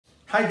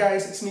Hi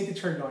guys, it's me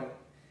Teacher Gon.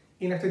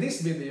 In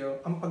today's video,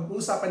 ang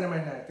pag-uusapan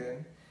naman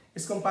natin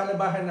is kung paano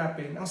ba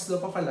hanapin ang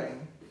slope of a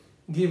line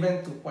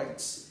given 2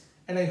 points.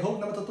 And I hope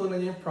na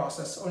matutunan niyo yung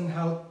process on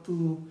how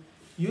to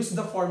use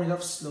the formula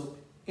of slope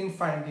in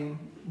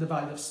finding the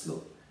value of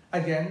slope.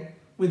 Again,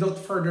 without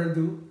further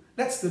ado,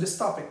 let's do this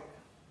topic.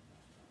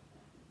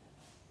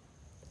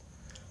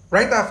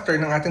 Right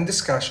after ng ating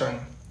discussion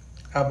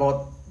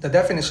about the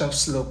definition of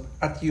slope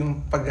at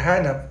yung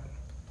paghahanap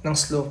ng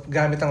slope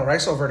gamit ang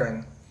rise over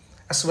run,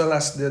 as well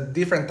as the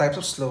different types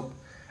of slope,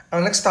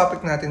 ang next topic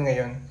natin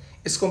ngayon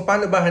is kung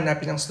paano ba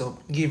hanapin ang slope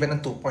given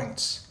ang 2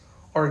 points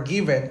or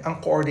given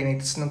ang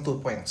coordinates ng 2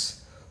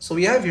 points. So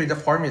we have here the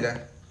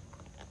formula.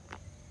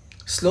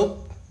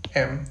 Slope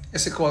m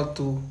is equal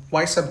to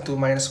y sub 2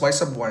 minus y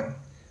sub 1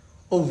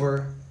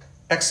 over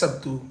x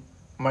sub 2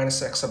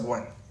 minus x sub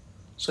 1.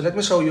 So let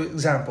me show you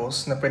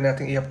examples na pwede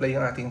natin i-apply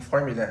yung ating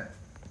formula.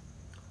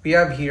 We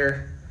have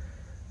here,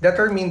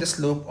 determine the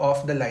slope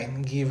of the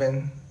line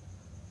given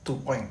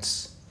 2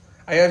 points.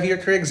 I have here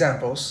 3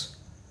 examples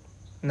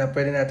na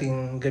pwede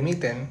nating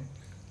gamitin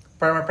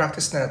para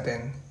ma-practice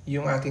natin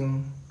yung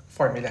ating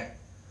formula.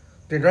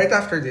 Then right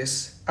after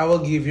this, I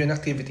will give you an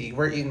activity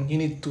wherein you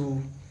need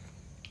to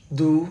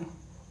do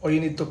or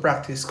you need to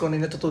practice kung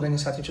ano yung natutunan nyo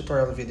sa ating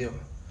tutorial video.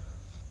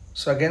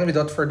 So again,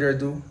 without further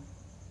ado,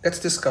 let's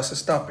discuss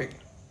this topic.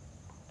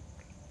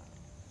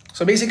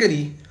 So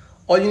basically,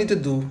 all you need to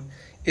do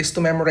is to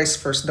memorize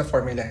first the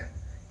formula.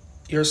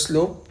 Your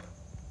slope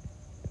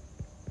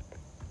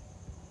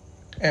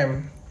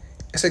m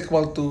is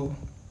equal to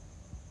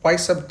y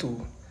sub 2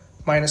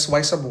 minus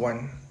y sub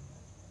 1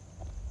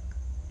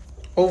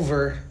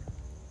 over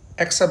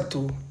x sub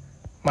 2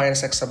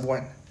 minus x sub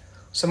 1.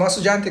 Sa mga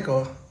estudyante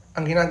ko,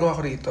 ang ginagawa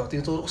ko rito,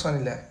 tinuturo ko sa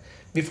nila,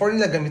 before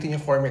nila gamitin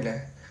yung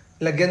formula,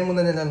 lagyan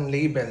muna nila ng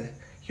label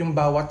yung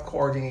bawat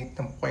coordinate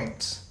ng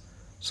points.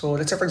 So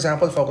let's say for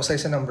example, focus tayo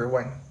sa number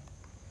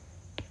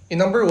 1. In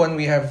number 1,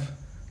 we have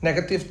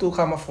negative 2,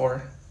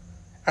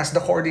 4 as the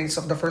coordinates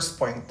of the first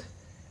point.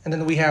 And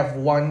then we have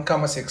 1,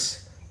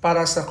 6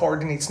 para sa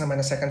coordinates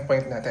naman na second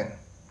point natin.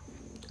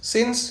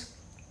 Since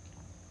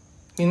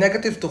yung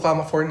negative 2,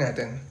 4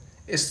 natin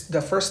is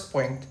the first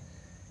point,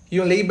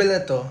 yung label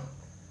na to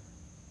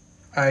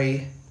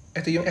ay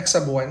ito yung x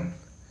sub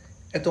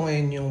 1, ito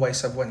ngayon yung y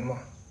sub 1 mo.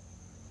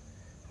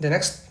 The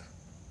next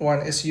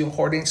one is yung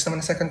coordinates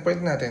naman na second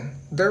point natin.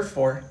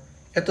 Therefore,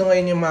 ito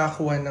ngayon yung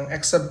makakuha ng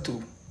x sub 2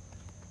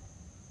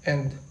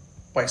 and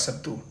y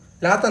sub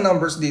 2. Lahat ng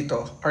numbers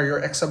dito are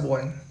your x sub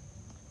 1.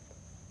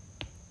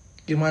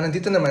 Yung mga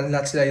nandito naman,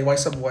 lahat sila ay y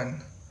sub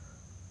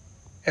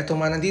 1. Etong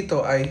mga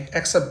nandito ay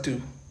x sub 2.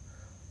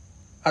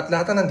 At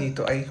lahat na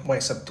nandito ay y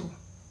sub 2.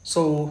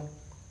 So,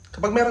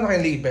 kapag meron na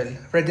kayong label,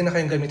 ready na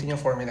kayong gamitin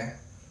yung formula.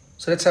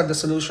 So, let's have the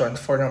solution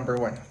for number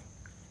 1.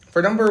 For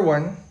number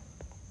 1,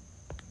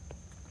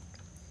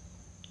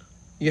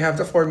 you have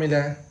the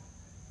formula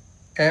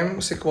m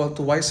is equal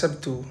to y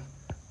sub 2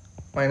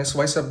 minus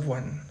y sub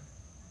 1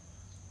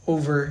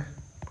 over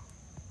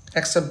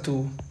x sub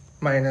 2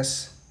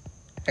 minus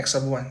x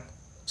sub 1.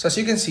 So as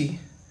you can see,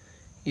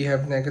 you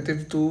have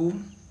negative 2,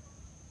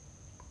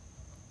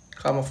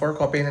 4,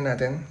 copy na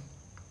natin.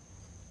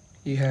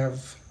 You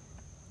have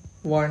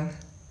 1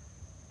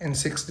 and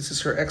 6. This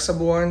is your x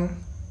sub 1,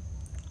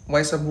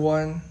 y sub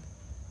 1,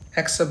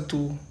 x sub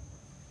 2,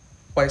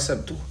 y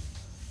sub 2.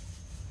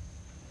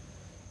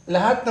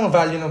 Lahat ng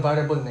value ng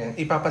variable na yan,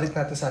 ipapalit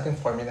natin sa ating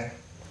formula.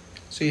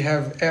 So you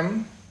have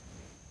m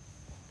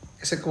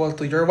is equal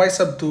to, your y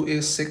sub 2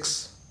 is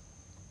 6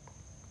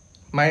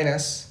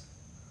 minus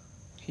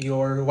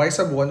your y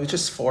sub 1, which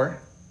is 4,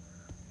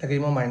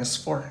 lagay mo minus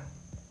 4,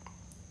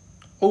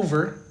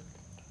 over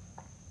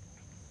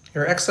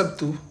your x sub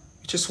 2,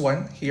 which is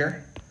 1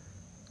 here.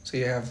 So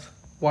you have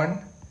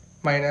 1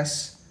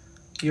 minus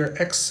your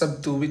x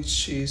sub 2,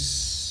 which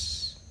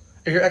is,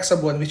 your x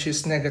sub 1, which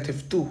is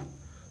negative 2.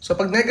 So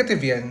pag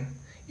negative yan,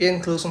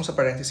 i-enclose mo sa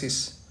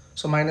parenthesis.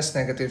 So minus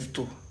negative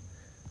 2.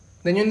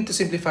 Then you need to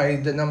simplify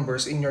the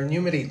numbers in your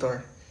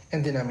numerator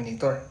and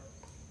denominator.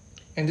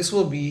 And this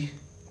will be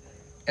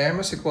m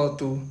is equal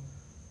to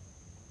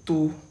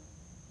 2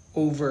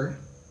 over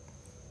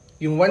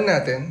yung 1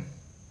 natin,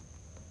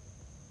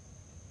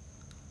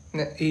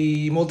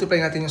 i-multiply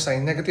natin yung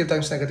sign. Negative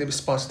times negative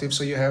is positive,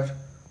 so you have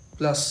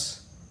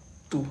plus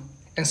 2.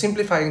 And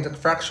simplifying that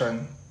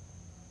fraction,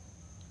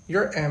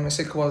 your m is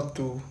equal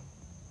to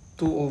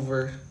 2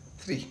 over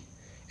 3.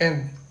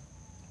 And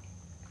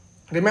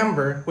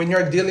remember, when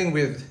you're dealing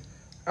with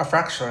a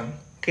fraction,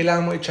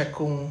 kailangan mo i-check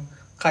kung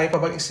kaya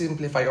pa bang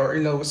i-simplify or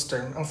i-lowest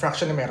term ang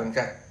fraction na meron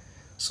ka.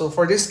 So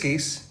for this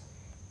case,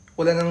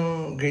 wala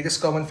ng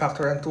greatest common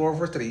factor ang 2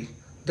 over 3.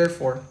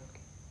 Therefore,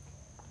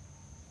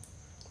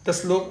 the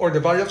slope or the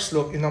value of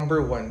slope in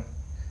number 1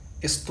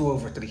 is 2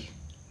 over 3.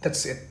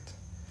 That's it.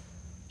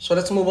 So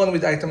let's move on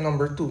with item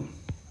number 2.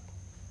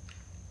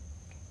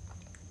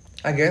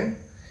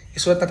 Again,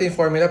 isulat natin yung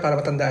formula para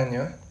matandaan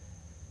nyo.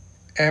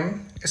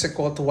 M is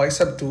equal to y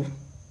sub 2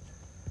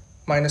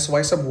 minus y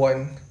sub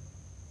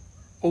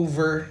 1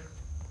 over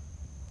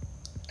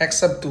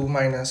x sub 2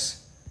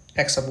 minus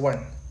x sub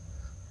 1.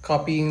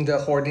 Copying the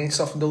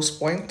coordinates of those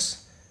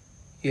points,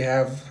 you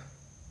have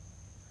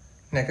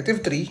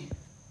negative 3,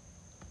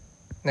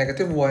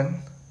 negative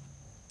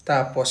 1,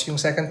 tapos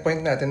yung second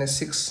point natin is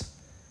 6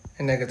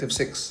 and negative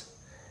 6.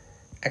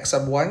 X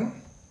sub 1,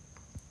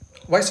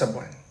 y sub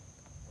 1.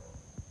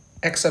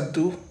 X sub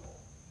 2,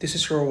 this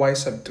is your y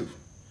sub 2.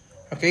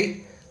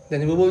 Okay?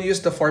 Then we will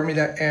use the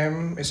formula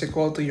m is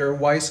equal to your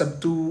y sub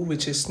 2,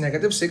 which is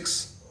negative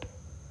 6.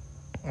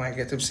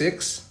 Negative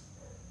 6.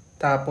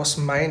 Tapos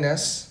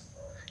minus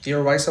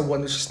your y sub 1,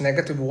 which is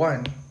negative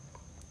 1.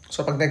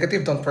 So pag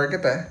negative, don't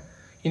forget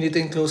you need to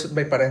enclose it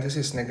by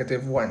parentheses,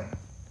 negative 1.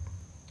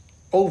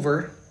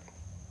 Over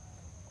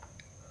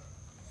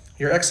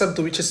your x sub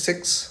 2, which is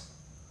 6.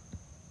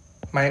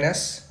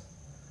 Minus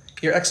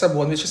your x sub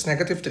 1, which is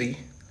negative 3.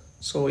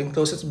 So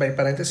enclose it by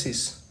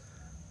parentheses.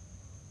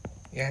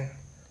 Yan.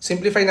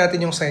 Simplify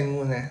natin yung sign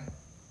muna.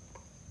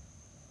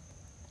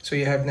 So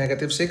you have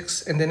negative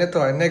 6. And then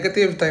ito,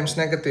 negative times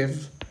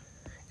negative,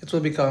 it will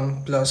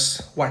become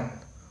plus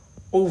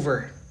 1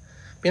 over.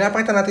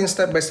 Pinapakita natin yung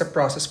step-by-step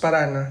process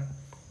para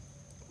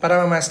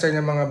ma-master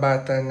ng mga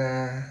bata na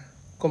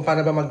kung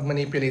paano ba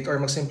mag-manipulate or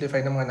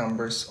mag-simplify ng mga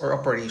numbers or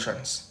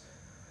operations.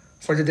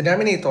 For the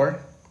denominator,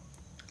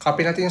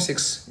 copy natin yung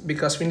 6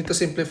 because we need to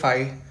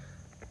simplify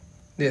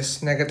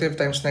this negative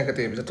times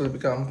negative. That will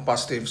become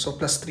positive, so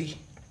plus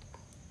 3.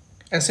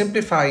 And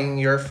simplifying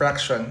your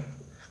fraction,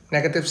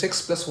 negative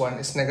 6 plus 1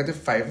 is negative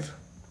 5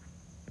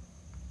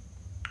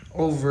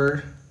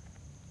 over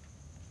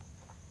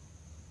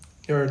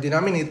your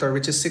denominator,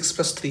 which is 6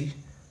 plus 3,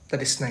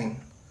 that is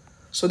 9.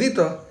 So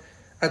dito,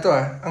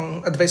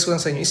 ang advice ko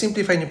lang sa inyo,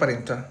 i-simplify nyo pa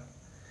rin to.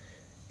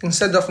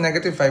 Instead of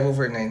negative 5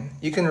 over 9,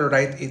 you can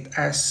write it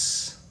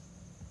as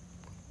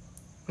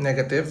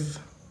negative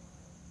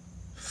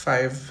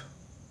 5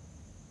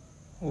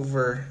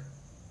 over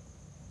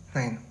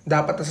 9.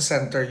 Dapat nasa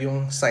center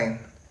yung sign.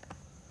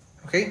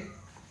 Okay?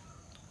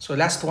 So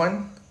last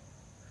one,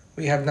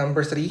 we have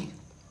number 3.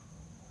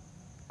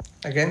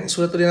 Again,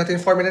 isulat ulit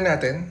natin yung formula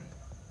natin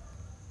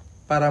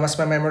para mas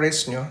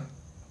ma-memorize nyo.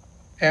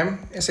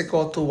 M is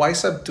equal to y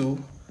sub 2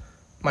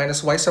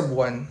 minus y sub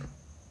 1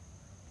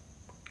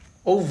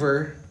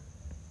 over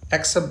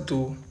x sub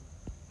 2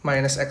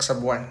 minus x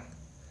sub 1.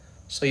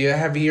 So you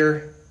have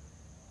here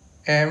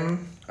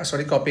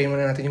copy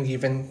muna natin yung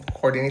given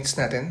coordinates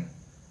natin.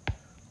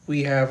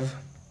 We have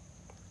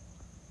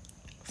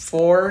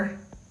 4,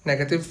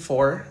 negative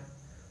 4,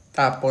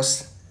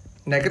 tapos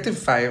negative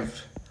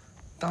 5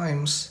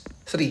 times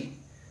 3.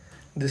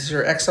 This is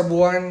your x sub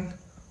 1,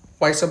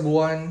 y sub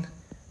 1,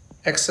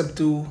 x sub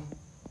 2,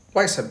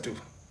 y sub 2.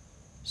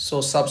 So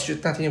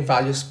substitute natin yung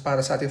values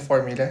para sa ating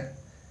formula.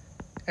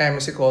 M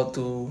is equal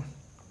to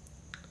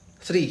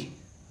 3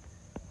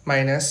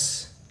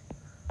 minus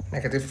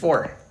negative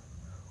 4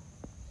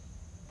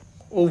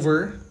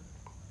 over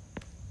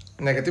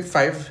negative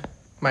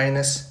 5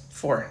 minus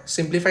 4.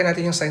 Simplify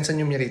natin yung sign sa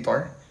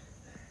numerator.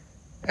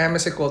 M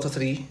is equal to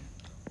 3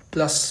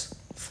 plus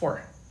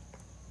 4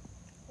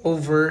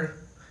 over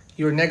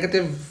your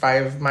negative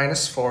 5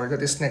 minus 4,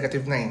 that is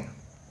negative 9.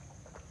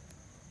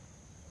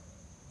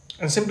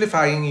 And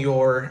simplifying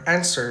your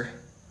answer,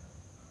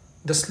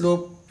 the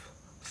slope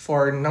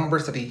for number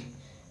 3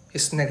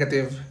 is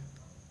negative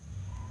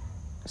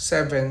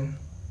 7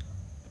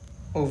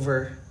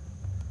 over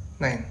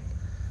 9.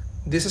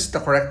 This is the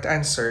correct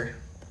answer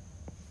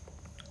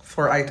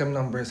for item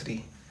number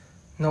 3.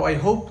 Now, I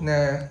hope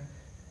na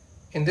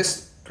in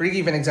this 3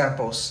 given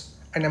examples,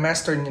 ay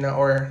na-master nyo na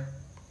or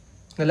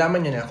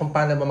nalaman nyo na kung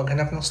paano ba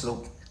maghanap ng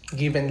slope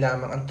given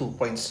lamang ang 2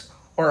 points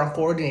or ang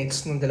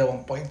coordinates ng 2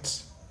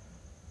 points.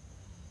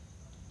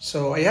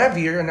 So, I have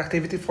here an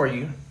activity for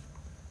you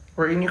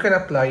wherein you can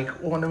apply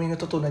kung ano yung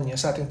natutunan nyo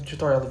sa ating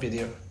tutorial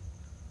video.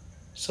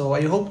 So,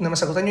 I hope na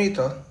masagutan nyo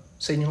ito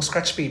sa inyong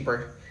scratch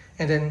paper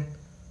and then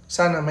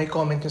sana may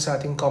comment nyo sa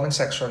ating comment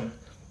section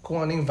kung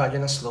ano yung value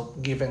ng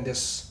slope given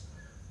this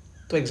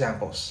 2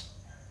 examples.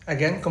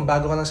 Again, kung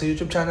bago ka lang sa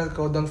YouTube channel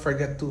ko, don't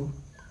forget to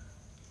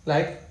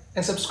like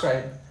and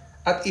subscribe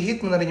at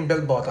i-hit mo na rin yung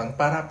bell button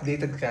para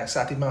updated ka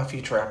sa ating mga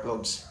future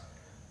uploads.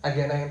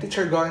 Again, I am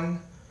Teacher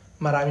Gon.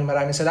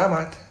 Maraming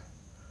salamat.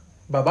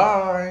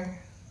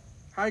 Bye-bye!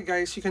 Hi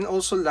guys, you can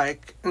also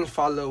like and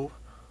follow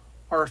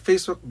our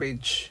Facebook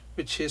page,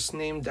 which is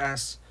named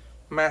as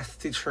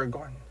Math Teacher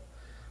Gon.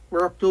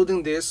 We're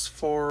uploading this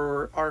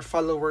for our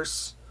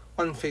followers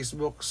on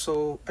Facebook,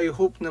 so I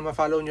hope na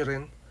ma-follow nyo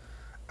rin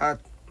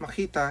at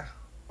makita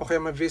o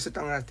kaya ma-visit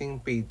ang ating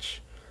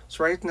page.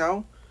 So right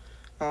now,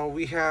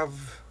 we have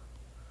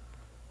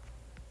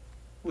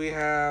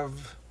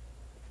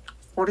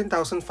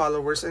 14,000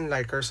 followers and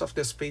likers of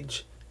this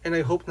page, and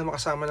I hope na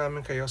makasama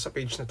namin kayo sa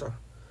page na to.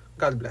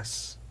 God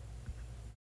bless.